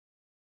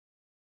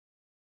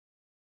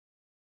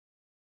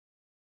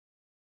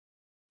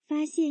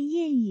发现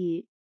谚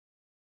语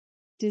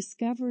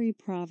Discovery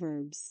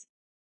Proverbs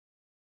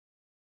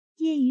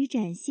谚语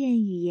展现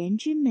语言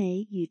之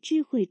美与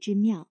智慧之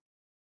妙。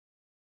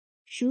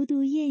熟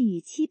读谚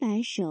语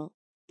700首，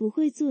不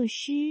会作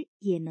诗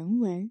也能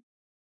文。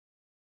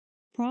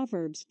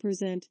Proverbs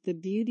present the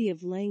beauty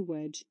of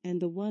language and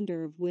the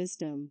wonder of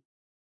wisdom.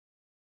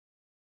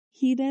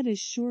 He that is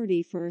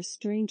surety for a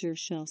stranger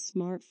shall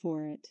smart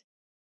for it.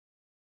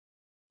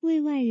 为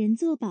外人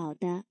作保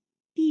的，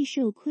必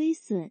受亏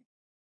损。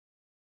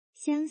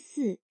相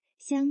似、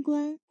相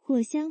关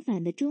或相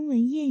反的中文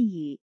谚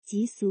语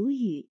及俗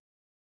语。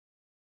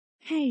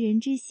害人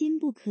之心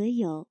不可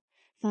有，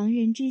防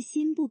人之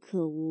心不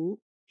可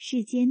无，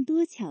世间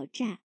多巧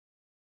诈。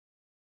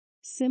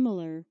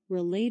Similar,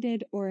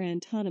 related, or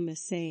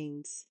antonymous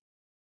sayings.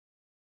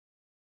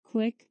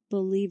 Quick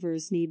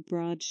believers need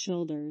broad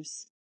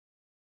shoulders.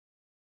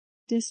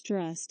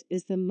 Distrust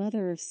is the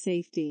mother of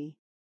safety.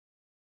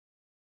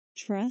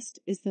 Trust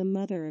is the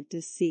mother of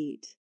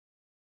deceit.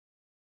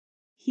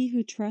 He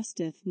who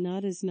trusteth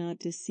not is not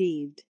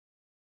deceived.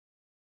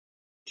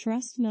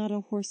 Trust not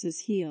a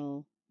horse's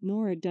heel,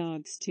 nor a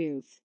dog's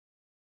tooth.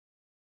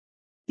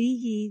 Be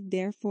ye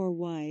therefore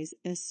wise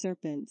as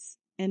serpents,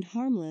 and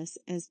harmless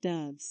as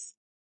doves.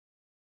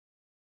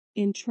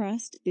 In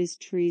trust is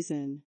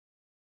treason.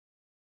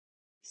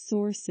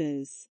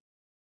 Sources: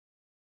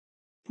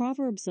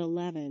 Proverbs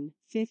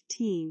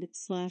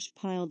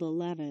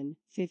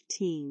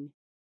 11:15/11:15.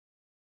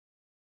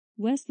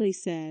 Wesley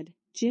said,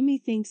 "Jimmy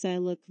thinks I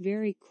look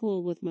very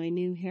cool with my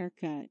new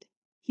haircut.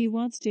 He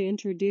wants to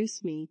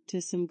introduce me to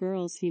some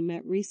girls he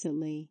met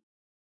recently."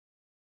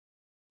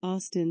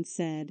 Austin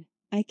said,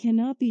 "I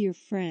cannot be your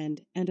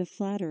friend and a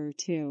flatterer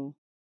too.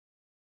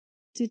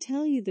 To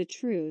tell you the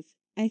truth,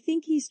 I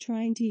think he's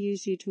trying to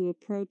use you to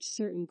approach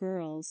certain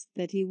girls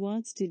that he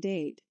wants to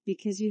date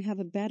because you have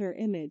a better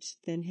image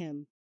than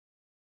him.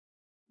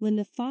 When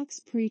the fox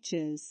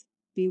preaches,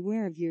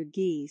 beware of your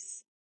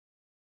geese."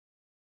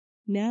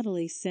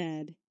 Natalie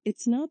said,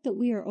 "It's not that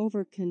we are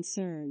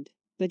over-concerned,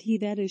 but he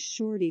that is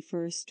surety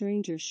for a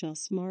stranger shall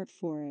smart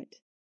for it."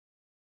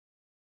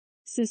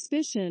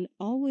 Suspicion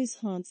always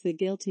haunts the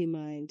guilty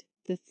mind,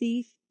 the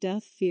thief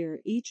doth fear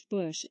each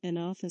bush and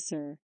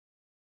officer.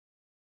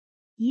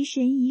 疑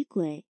神疑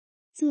鬼，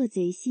做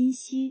贼心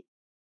虚。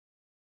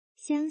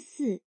相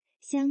似、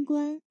相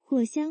关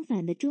或相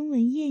反的中文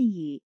谚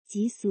语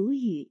及俗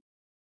语。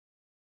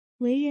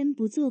为人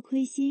不做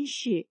亏心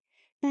事，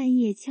半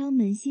夜敲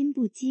门心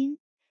不惊，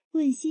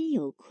问心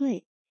有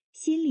愧，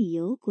心里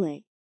有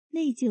鬼，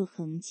内疚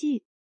横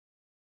惧。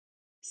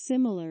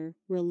Similar,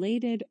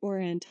 related, or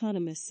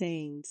antonymous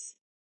sayings.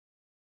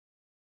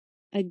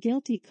 A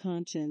guilty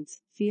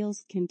conscience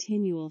feels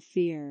continual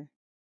fear.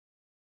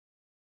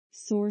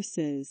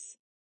 Sources: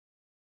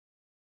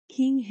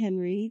 King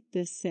Henry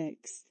VI.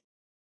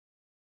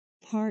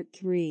 Part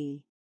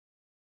 3.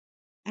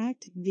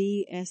 Act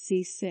v.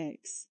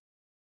 SC6.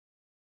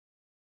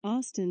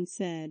 Austin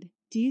said,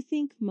 "Do you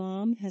think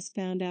Mom has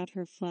found out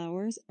her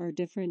flowers are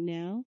different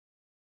now?"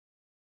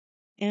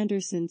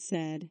 Anderson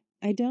said,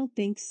 "I don't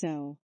think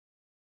so."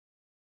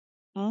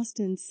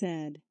 Austin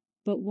said,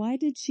 "But why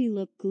did she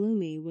look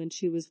gloomy when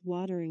she was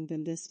watering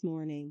them this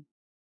morning?"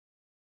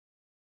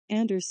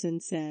 Anderson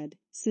said,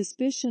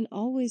 "Suspicion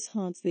always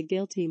haunts the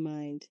guilty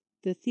mind,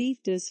 the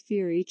thief does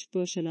fear each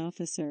bush and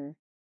officer.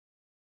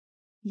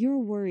 You're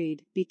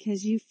worried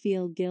because you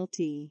feel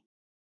guilty.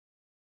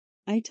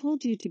 I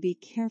told you to be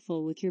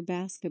careful with your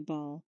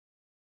basketball.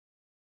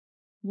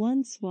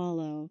 One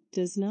swallow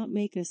does not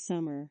make a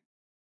summer."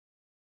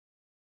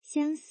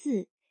 相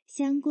似、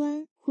相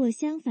关或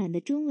相反的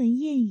中文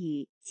谚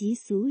语及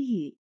俗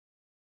语。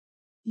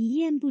一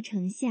雁不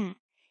成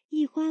夏，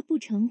一花不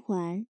成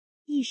环，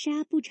一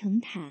沙不成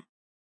塔。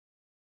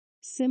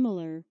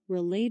Similar,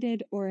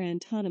 related, or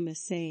antonymous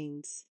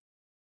sayings.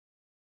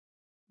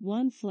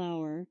 One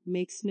flower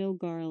makes no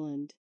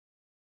garland.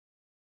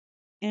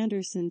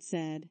 Anderson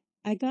said,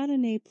 "I got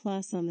an A+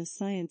 on the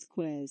science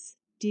quiz.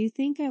 Do you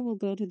think I will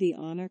go to the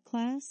honor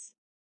class?"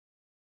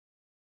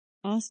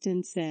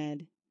 Austin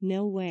said,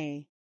 "No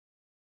way.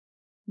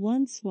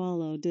 One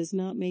swallow does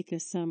not make a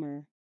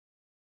summer.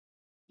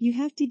 You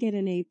have to get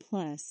an A+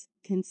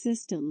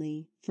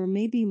 consistently for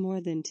maybe more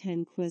than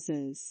 10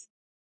 quizzes."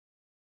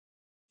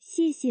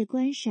 谢谢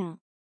观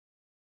赏。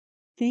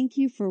 Thank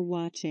you for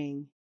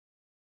watching.